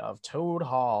hallway of Toad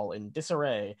Hall in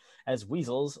disarray as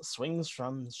Weasels swings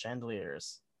from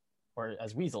chandeliers. Or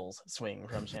as Weasels swing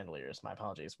from chandeliers. My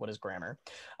apologies. What is grammar?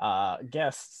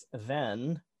 Guests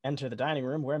then enter the dining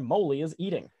room where Molly is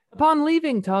eating. Upon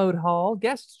leaving Toad Hall,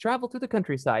 guests travel through the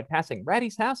countryside, passing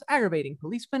Ratty's house, aggravating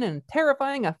policemen, and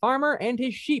terrifying a farmer and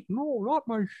his sheep. No, not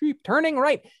my sheep. Turning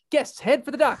right, guests head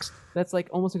for the docks. That's like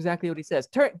almost exactly what he says.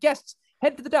 Guests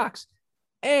head for the docks.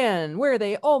 and where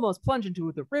they almost plunge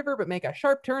into the river but make a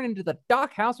sharp turn into the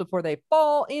dock house before they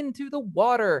fall into the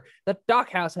water. The dock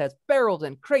house has barrels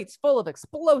and crates full of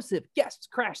explosive. Guests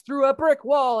crash through a brick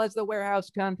wall as the warehouse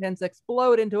contents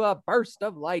explode into a burst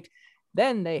of light.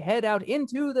 Then they head out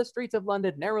into the streets of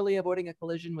London, narrowly avoiding a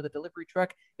collision with a delivery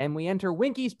truck, and we enter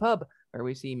Winky's pub, where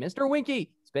we see Mr.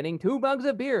 Winky spinning 2 mugs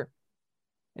of beer.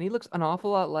 And he looks an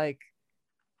awful lot like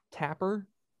Tapper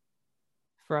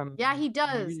from... Yeah, he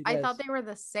does. He really I does. thought they were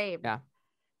the same. Yeah.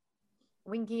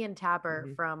 Winky and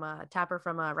Tapper from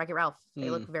Wreck-It Ralph. They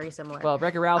look very similar. Well,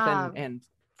 Wreck-It Ralph and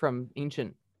from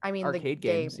ancient arcade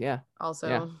games. Game yeah. Also.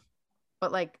 Yeah.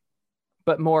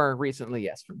 But more recently,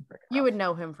 yes, from Wreck-It Ralph. You would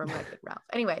know him from Wreck-It Ralph.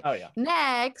 Anyway. Oh, yeah.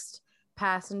 Next,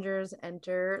 passengers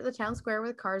enter the town square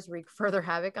where cars wreak further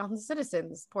havoc on the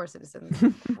citizens. Poor citizens.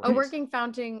 A working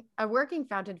fountain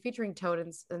featuring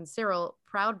Toad and Cyril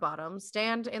Proudbottom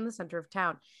stand in the center of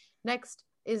town. Next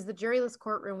is the juryless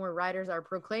courtroom where riders are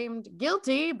proclaimed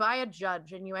guilty by a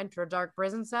judge, and you enter a dark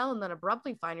prison cell and then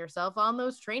abruptly find yourself on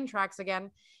those train tracks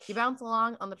again. You bounce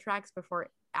along on the tracks before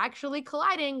actually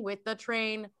colliding with the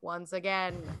train once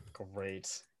again.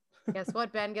 Great. Guess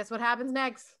what, Ben? Guess what happens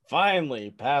next?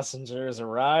 Finally, passengers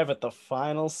arrive at the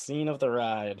final scene of the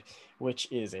ride,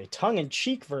 which is a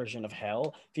tongue-in-cheek version of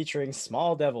hell featuring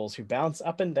small devils who bounce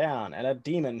up and down and a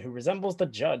demon who resembles the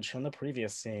judge from the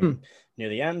previous scene. Near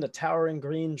the end, a towering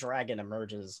green dragon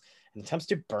emerges and attempts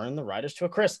to burn the riders to a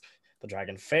crisp. The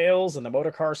dragon fails and the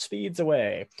motor car speeds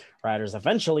away. Riders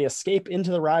eventually escape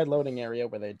into the ride loading area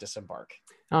where they disembark.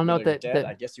 I don't know Whether you're that, dead,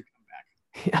 I guess you come back.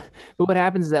 Yeah, but what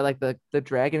happens is that like the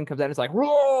dragon comes out and it's like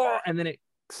roar, and then it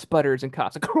sputters and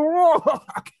coughs.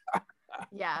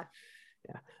 Yeah.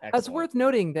 It's worth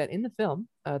noting that in the film,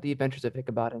 The Adventures of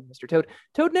Ichabod and Mr.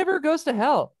 Toad never goes to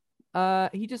hell.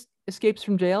 He just escapes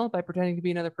from jail by pretending to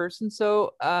be another person.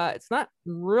 So it's not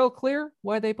real clear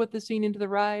why they put this scene into the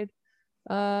ride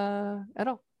at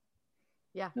all.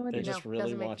 Yeah, they just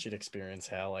really want you to experience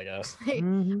hell, I guess.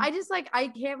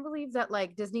 I can't believe that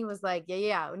like Disney was like,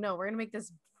 no, we're gonna make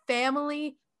this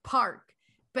family park,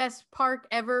 best park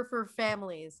ever for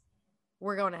families.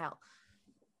 We're going to hell.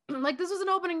 Like, this was an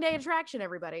opening day attraction,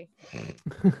 everybody.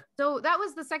 So that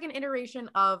was the second iteration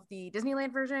of the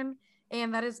Disneyland version,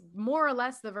 and that is more or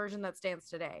less the version that stands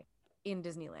today in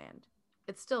Disneyland.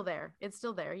 It's still there.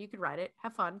 You could ride it,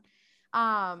 have fun.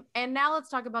 And now let's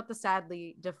talk about the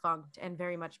sadly defunct and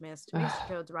very much missed Mr.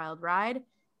 Toad's Wild Ride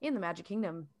in the Magic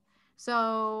Kingdom.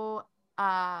 So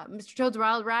Mr. Toad's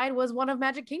Wild Ride was one of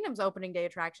Magic Kingdom's opening day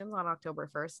attractions on October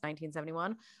 1st,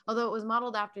 1971. Although it was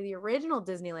modeled after the original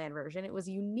Disneyland version, it was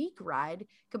a unique ride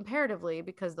comparatively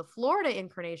because the Florida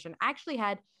incarnation actually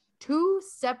had 2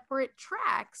 separate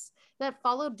tracks that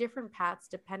followed different paths.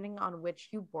 Depending on which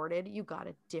you boarded, you got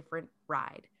a different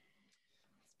ride.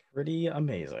 Pretty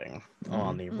amazing.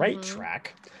 On the right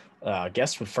track,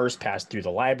 guests would first pass through the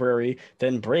library,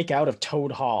 then break out of Toad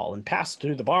Hall and pass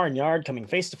through the barnyard, coming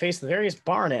face to face with various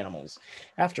barn animals.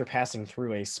 After passing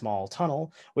through a small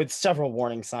tunnel with several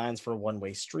warning signs for a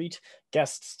one-way street,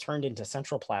 guests turned into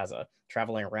Central Plaza.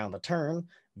 Traveling around the turn,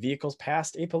 vehicles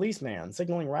passed a policeman,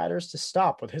 signaling riders to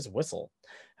stop with his whistle.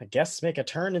 Guests make a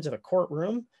turn into the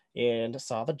courtroom and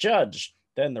saw the judge.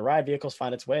 Then the ride vehicles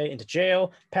find its way into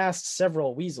jail, past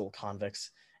several weasel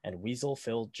convicts and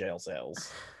weasel-filled jail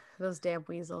cells. Those damn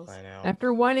weasels. I know.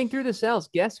 After winding through the cells,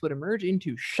 guests would emerge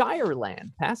into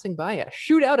Shireland, passing by a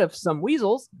shootout of some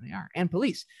weasels, they are, and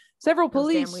police. Several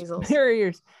police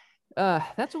barriers.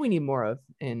 That's what we need more of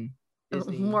in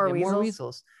Disney. More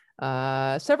weasels.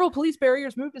 Several police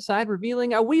barriers moved aside,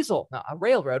 revealing a weasel, a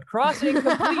railroad crossing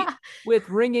complete with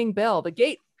ringing bell. The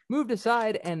gate moved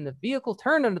aside, and the vehicle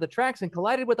turned under the tracks and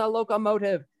collided with a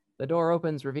locomotive. The door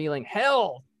opens, revealing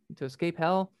hell. To escape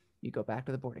hell, you go back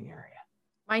to the boarding area.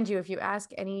 Mind you, if you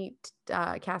ask any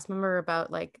cast member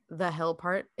about like the hell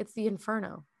part, it's the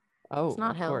Inferno. Oh, it's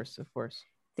not hell. Of course.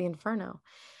 The Inferno.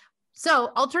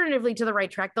 So, alternatively to the right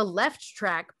track, the left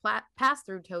track passed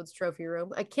through Toad's Trophy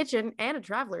Room, a kitchen, and a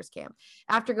traveler's camp.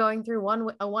 After going through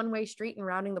a one-way street and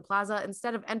rounding the plaza,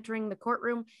 instead of entering the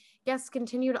courtroom, guests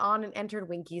continued on and entered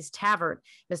Winky's Tavern.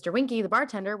 Mr. Winky, the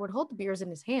bartender, would hold the beers in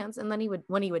his hands, and then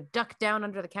when he would duck down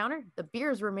under the counter, the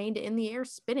beers remained in the air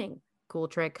spinning. Cool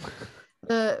trick.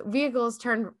 The vehicles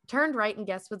turned right, and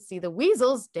guests would see the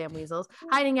weasels, damn weasels,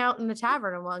 hiding out in the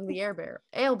tavern among the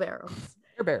ale barrels.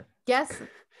 Air bear. Guests...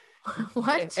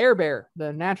 What? Air bear,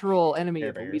 the natural enemy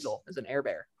of a bears. weasel, is an air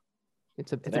bear.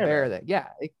 It's a bear that,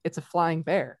 it's a flying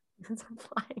bear. It's a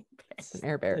flying It's an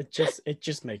air bear. It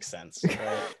just makes sense,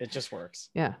 right? It just works.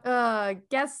 Yeah.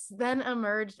 Guests then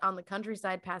emerged on the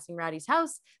countryside, passing Rowdy's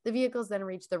house. The vehicles then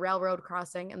reached the railroad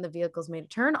crossing, and the vehicles made a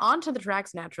turn onto the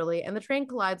tracks naturally, and the train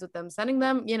collides with them, sending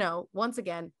them, once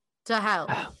again, to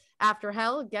hell. After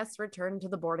hell, guests returned to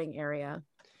the boarding area.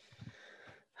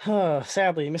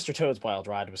 Sadly, Mr. Toad's Wild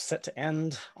Ride was set to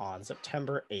end on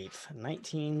September 8th,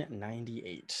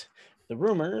 1998. The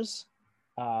rumors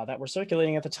that were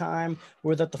circulating at the time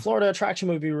were that the Florida attraction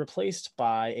would be replaced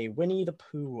by a Winnie the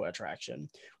Pooh attraction,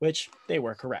 which they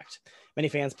were correct. Many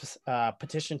fans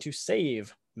petitioned to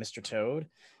save Mr. Toad,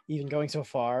 even going so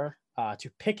far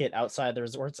to picket outside the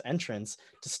resort's entrance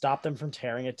to stop them from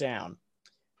tearing it down.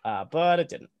 But it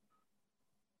didn't.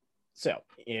 So,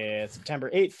 September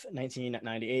 8th,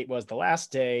 1998 was the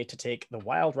last day to take the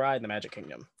wild ride in the Magic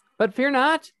Kingdom. But fear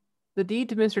not, the deed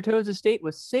to Mr. Toad's estate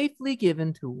was safely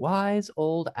given to wise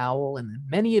old Owl in the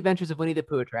many adventures of Winnie the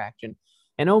Pooh attraction.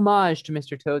 An homage to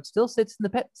Mr. Toad still sits in the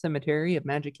pet cemetery of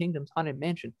Magic Kingdom's Haunted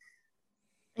Mansion.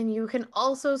 And you can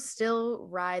also still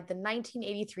ride the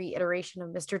 1983 iteration of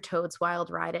Mr. Toad's Wild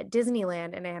Ride at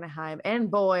Disneyland in Anaheim. And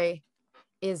boy,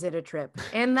 is it a trip.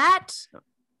 And that,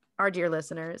 our dear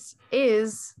listeners,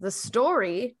 is the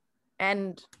story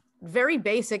and very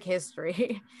basic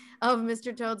history of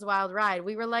Mr. Toad's Wild Ride.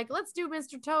 We were like, let's do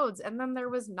Mr. Toad's. And then there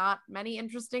was not many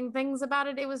interesting things about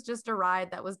it. It was just a ride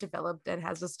that was developed and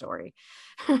has a story.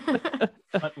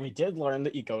 But we did learn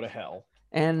that you go to hell.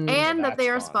 And that they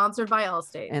are sponsored by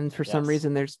Allstate. And for some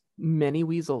reason, there's many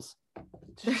weasels.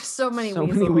 There's so many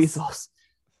weasels.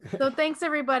 So thanks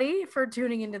everybody for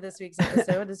tuning into this week's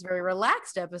episode. This very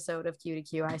relaxed episode of Q to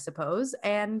Q, I suppose.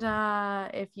 And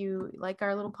if you like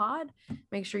our little pod,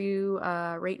 make sure you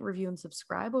rate, review, and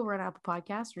subscribe over on Apple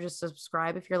Podcasts, or just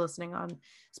subscribe if you're listening on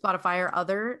Spotify or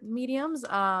other mediums.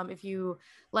 If you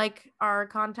like our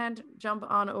content, jump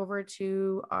on over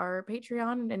to our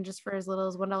Patreon, and just for as little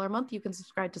as $1 a month, you can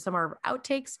subscribe to some of our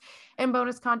outtakes and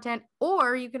bonus content,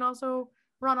 or you can also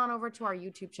run on over to our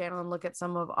YouTube channel and look at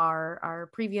some of our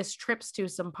previous trips to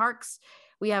some parks.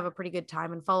 We have a pretty good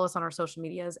time, and follow us on our social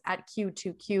medias at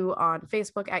Q2Q on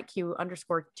Facebook, at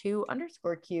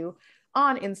Q_2_Q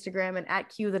on Instagram, and at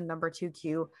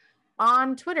Q2Q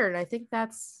on Twitter. And I think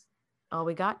that's all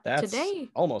we got today.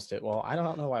 Almost it. Well, I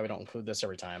don't know why we don't include this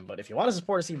every time, but if you want to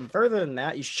support us even further than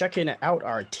that, you should check out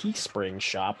our Teespring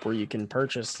shop, where you can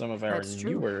purchase some of our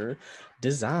newer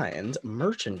designed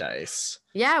merchandise.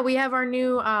 Yeah, we have our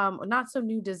new, not so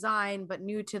new design, but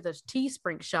new to the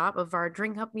Teespring shop of our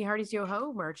Drink Up Me Hearties Yo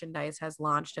Ho merchandise has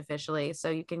launched officially. So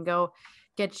you can go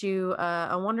get you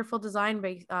a wonderful design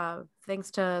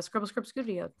thanks to Scribble Script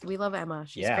Studio. We love Emma.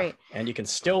 She's great. And you can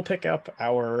still pick up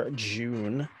our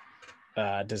June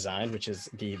design, which is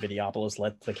the Videopolis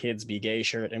Let the Kids Be Gay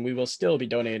shirt, and we will still be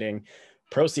donating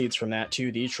proceeds from that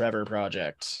to the Trevor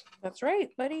Project. That's right,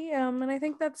 buddy. And I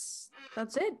think that's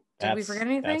it. Did we forget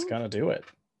anything? That's gonna do it.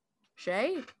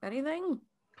 Shay, anything?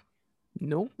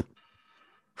 Nope.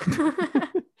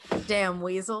 Damn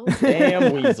weasels.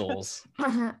 Damn weasels.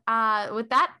 With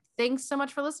that, thanks so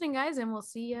much for listening, guys, and we'll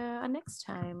see you next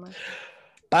time.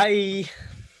 Bye.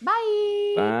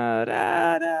 Bye.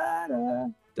 Ba-da-da-da.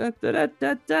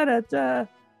 Da-da-da-da-da-da.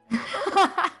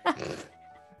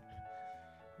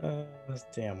 Those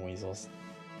damn weasels.